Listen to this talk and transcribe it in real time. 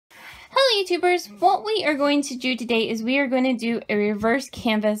Hello YouTubers, what we are going to do today is we are going to do a reverse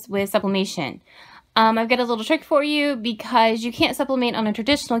canvas with sublimation. I've got a little trick for you because you can't sublimate on a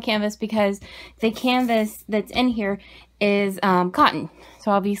traditional canvas because the canvas that's in here is cotton.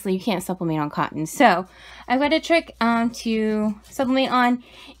 So obviously you can't sublimate on cotton. So I've got a trick to sublimate on,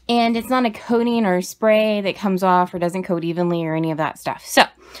 and it's not a coating or a spray that comes off or doesn't coat evenly or any of that stuff. So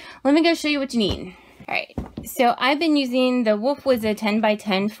let me go show you what you need. Alright, so I've been using the Wolf was a 10 by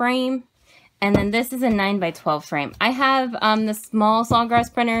 10 frame, and then this is a 9 by 12 frame. I have the small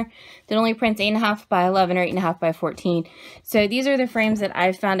Sawgrass printer that only prints 8.5 by 11 or 8.5 by 14. So these are the frames that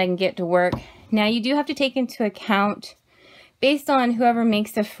I've found I can get to work. Now you do have to take into account, based on whoever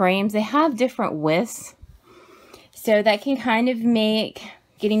makes the frames, they have different widths. So that can kind of make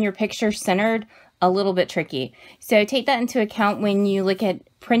getting your picture centered a little bit tricky. So take that into account when you look at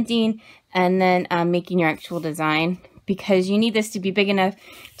printing and then making your actual design, because you need this to be big enough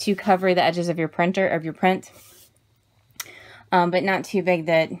to cover the edges of your printer, of your print, but not too big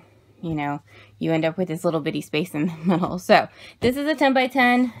that, you know, you end up with this little bitty space in the middle. So this is a 10 by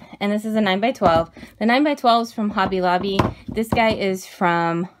 10 and this is a 9 by 12. The 9 by 12 is from Hobby Lobby. This guy is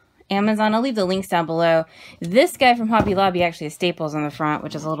from Amazon. I'll leave the links down below. This guy from Hobby Lobby actually has staples on the front,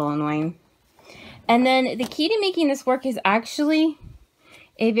 which is a little annoying. And then the key to making this work is actually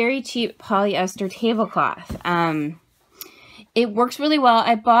a very cheap polyester tablecloth. It works really well.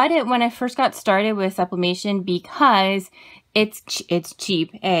 I bought it when I first got started with sublimation because it's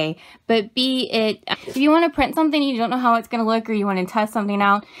cheap, A, but B, if you want to print something, you don't know how it's going to look, or you want to test something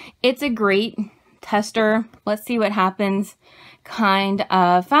out, it's a great tester, let's see what happens kind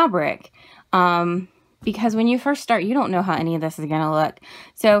of fabric. Because when you first start, you don't know how any of this is going to look.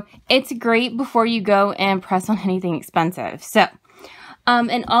 So it's great before you go and press on anything expensive. So,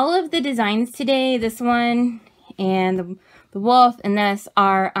 and all of the designs today, this one and the wolf and this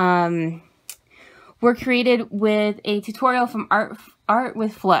are, were created with a tutorial from Art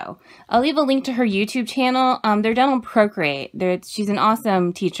with Flo. I'll leave a link to her YouTube channel. They're done on Procreate. She's an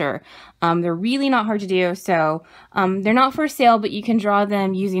awesome teacher. They're really not hard to do. So, they're not for sale, but you can draw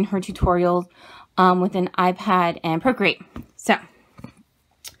them using her tutorials with an iPad and Procreate. So,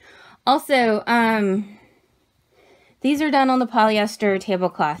 also, these are done on the polyester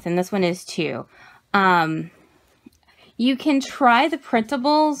tablecloth, and this one is too. You can try the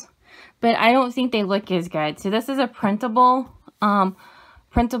printables, but I don't think they look as good. So this is a printable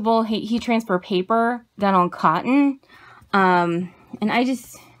heat transfer paper done on cotton. And I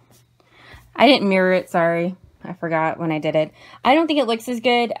didn't mirror it, sorry. I forgot when I did it. I don't think it looks as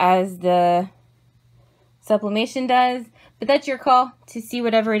good as the sublimation does, but that's your call to see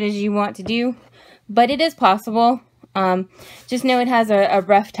whatever it is you want to do. But it is possible. Just know it has a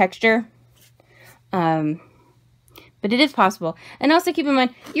rough texture. But it is possible. And also keep in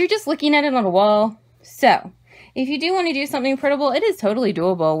mind, you're just looking at it on a wall. So if you do want to do something printable, it is totally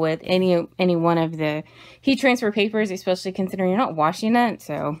doable with any one of the heat transfer papers, especially considering you're not washing it.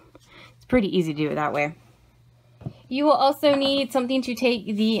 So it's pretty easy to do it that way. You will also need something to take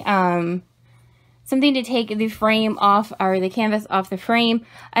the frame off, or the canvas off the frame.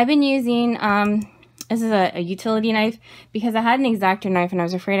 I've been using this is a utility knife because I had an X-Acto knife and I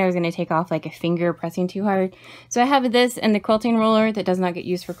was afraid I was going to take off like a finger pressing too hard. So I have this and the quilting ruler that does not get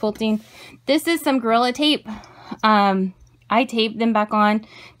used for quilting. This is some Gorilla Tape. I tape them back on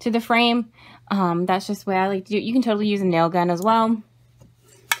to the frame. That's just the way I like to do it. You can totally use a nail gun as well.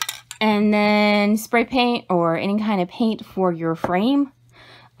 And then spray paint or any kind of paint for your frame.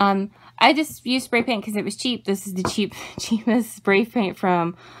 I just used spray paint because it was cheap. This is the cheapest spray paint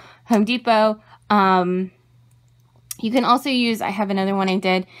from Home Depot. You can also use, I have another one I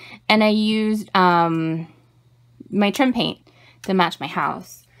did, and I used my trim paint to match my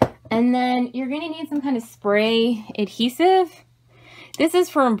house. And then you're going to need some kind of spray adhesive. This is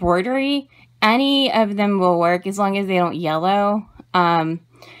for embroidery. Any of them will work as long as they don't yellow.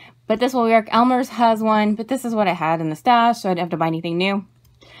 But this will work. Elmer's has one, but this is what I had in the stash, so I didn't have to buy anything new.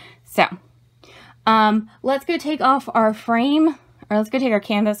 So, let's go take off our frame. Or let's go take our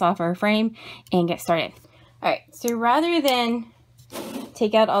canvas off our frame and get started. Alright, so rather than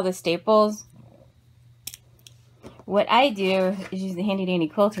take out all the staples, what I do is use the handy dandy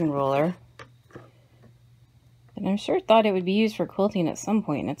quilting ruler. And I'm sure thought it would be used for quilting at some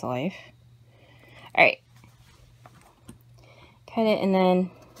point in its life. Alright. Cut it and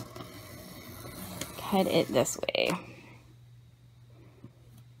then cut it this way.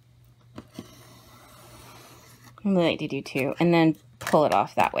 I really like to do two, and then pull it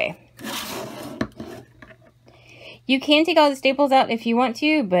off that way. You can take all the staples out if you want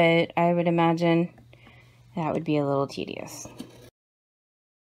to, but I would imagine that would be a little tedious.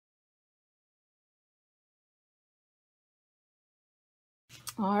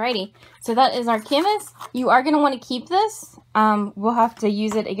 Alrighty, so that is our canvas. You are going to want to keep this. We'll have to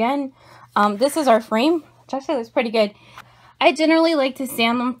use it again. This is our frame, which actually looks pretty good. I generally like to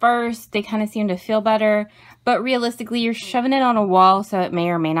sand them first. They kind of seem to feel better, but realistically you're shoving it on a wall, so it may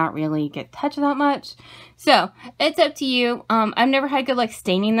or may not really get touched that much. So it's up to you. I've never had good luck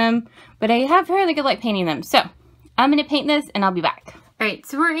staining them, but I have fairly good luck painting them. So I'm going to paint this and I'll be back. Alright,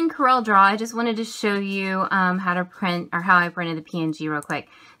 so we're in CorelDRAW. I just wanted to show you how to print, or how I printed the PNG real quick.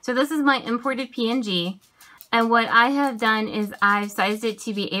 So this is my imported PNG, and what I have done is I've sized it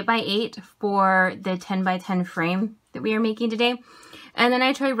to be 8x8 for the 10x10 frame that we are making today. And then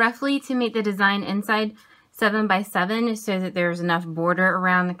I tried roughly to make the design inside 7x7 so that there's enough border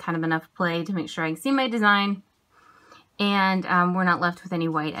around, kind of enough play to make sure I can see my design, and we're not left with any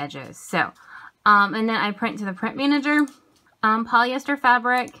white edges. So, and then I print to the print manager. Polyester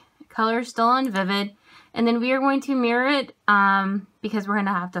fabric, color still on vivid, and then we are going to mirror it because we're going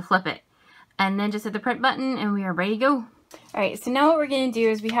to have to flip it, and then just hit the print button and we are ready to go. Alright, so now what we're going to do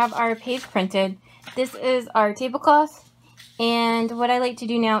is we have our page printed. This is our tablecloth, and what I like to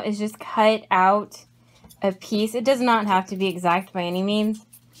do now is just cut out a piece. It does not have to be exact by any means.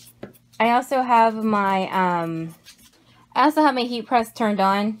 I also have my heat press turned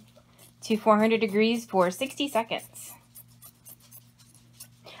on to 400 degrees for 60 seconds.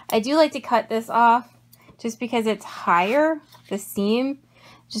 I do like to cut this off just because it's higher, the seam,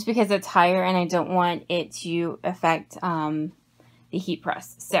 just because it's higher, and I don't want it to affect the heat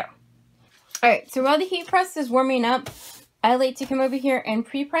press. So, alright, so while the heat press is warming up, I like to come over here and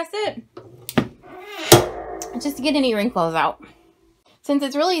pre-press it just to get any wrinkles out. Since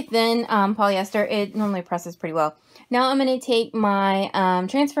it's really thin polyester, it normally presses pretty well. Now I'm going to take my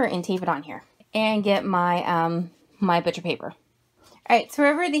transfer and tape it on here and get my my butcher paper. Alright, so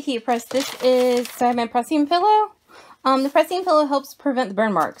wherever the heat press, so I have my pressing pillow. The pressing pillow helps prevent the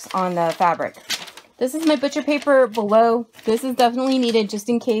burn marks on the fabric. This is my butcher paper below. This is definitely needed just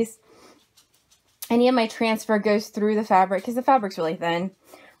in case any of my transfer goes through the fabric, because the fabric's really thin.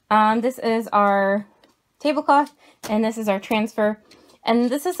 This is our tablecloth, and this is our transfer. And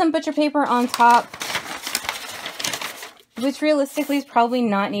this is some butcher paper on top, which realistically is probably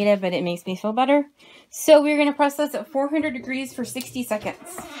not needed, but it makes me feel better. So we're going to press this at 400 degrees for 60 seconds.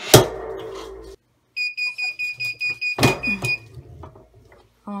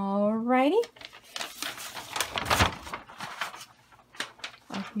 Alrighty.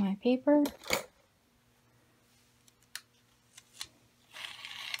 Off my paper.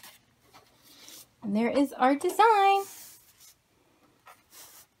 And there is our design.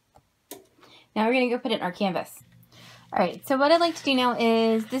 Now we're going to go put it in our canvas. Alright, so what I'd like to do now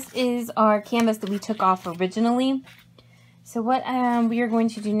is, this is our canvas that we took off originally. So what we are going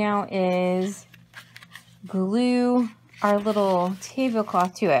to do now is glue our little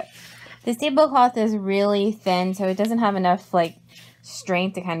tablecloth to it. This tablecloth is really thin, so it doesn't have enough like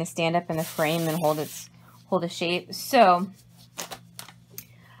strength to kind of stand up in the frame and hold its shape. So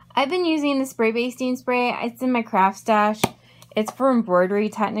I've been using the spray basting spray. It's in my craft stash. It's for embroidery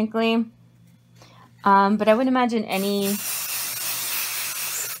technically. But I would imagine any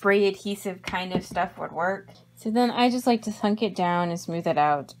spray adhesive kind of stuff would work. So then I just like to thunk it down and smooth it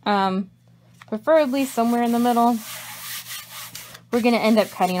out. Preferably somewhere in the middle. We're going to end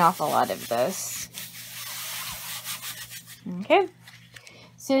up cutting off a lot of this. Okay.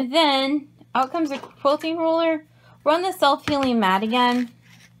 So then out comes a quilting ruler. We're on the self-healing mat again.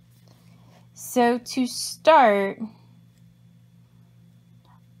 So to start,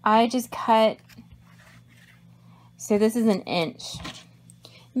 I just cut. So this is 1 inch.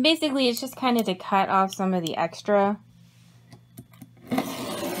 Basically, it's just kind of to cut off some of the extra.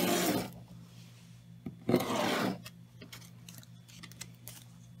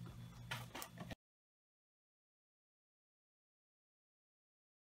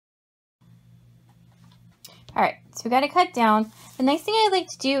 Alright, so we got to cut down. The next thing I like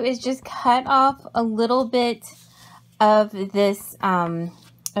to do is just cut off a little bit of this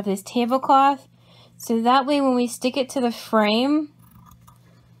tablecloth. So that way when we stick it to the frame,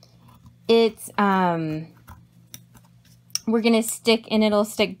 it's, we're going to stick, and it'll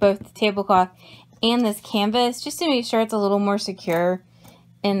stick both the tablecloth and this canvas, just to make sure it's a little more secure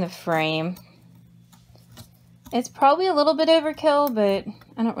in the frame. It's probably a little bit overkill, but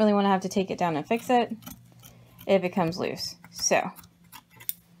I don't really want to have to take it down and fix it if it comes loose. So,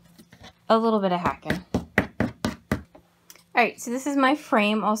 a little bit of hacking. Alright, so this is my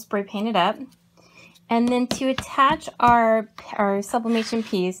frame all spray painted up. And then to attach our sublimation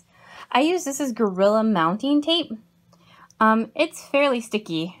piece, I use this as Gorilla mounting tape. It's fairly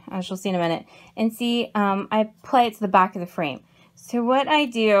sticky, as you'll see in a minute. And see, I apply it to the back of the frame. So what I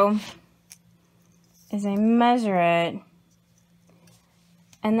do is I measure it,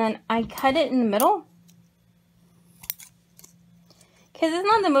 and then I cut it in the middle. Because it's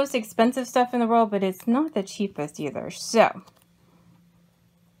not the most expensive stuff in the world, but it's not the cheapest either. So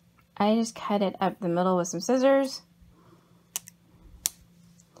I just cut it up the middle with some scissors.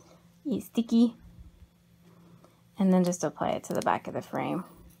 It's sticky. And then just apply it to the back of the frame.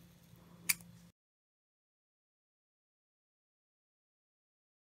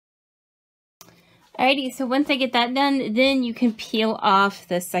 Alrighty, so once I get that done, then you can peel off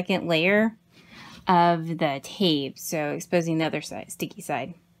the second layer of the tape, so exposing the other side, sticky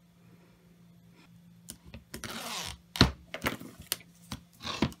side.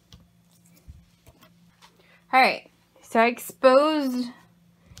 Alright, so I exposed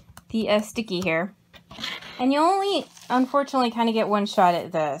the sticky here, and you only, unfortunately, kind of get one shot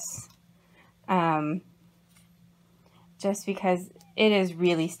at this, just because it is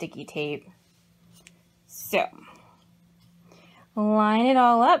really sticky tape. So, line it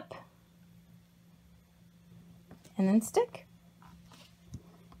all up, and then stick.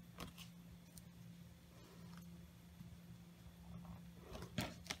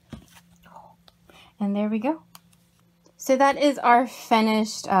 And there we go. So that is our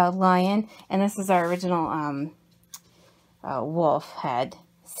finished lion, and this is our original wolf head.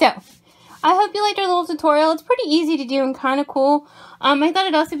 So, I hope you liked our little tutorial. It's pretty easy to do and kind of cool. I thought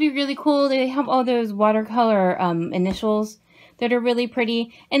it'd also be really cool. They have all those watercolor initials that are really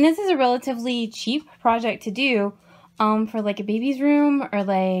pretty. And this is a relatively cheap project to do for like a baby's room or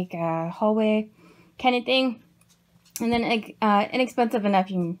like a hallway kind of thing. And then inexpensive enough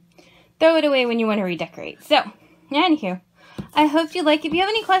you can throw it away when you want to redecorate. So, anywho, I hope you like it. If you have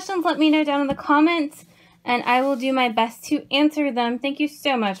any questions, let me know down in the comments, and I will do my best to answer them. Thank you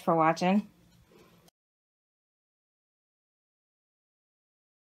so much for watching.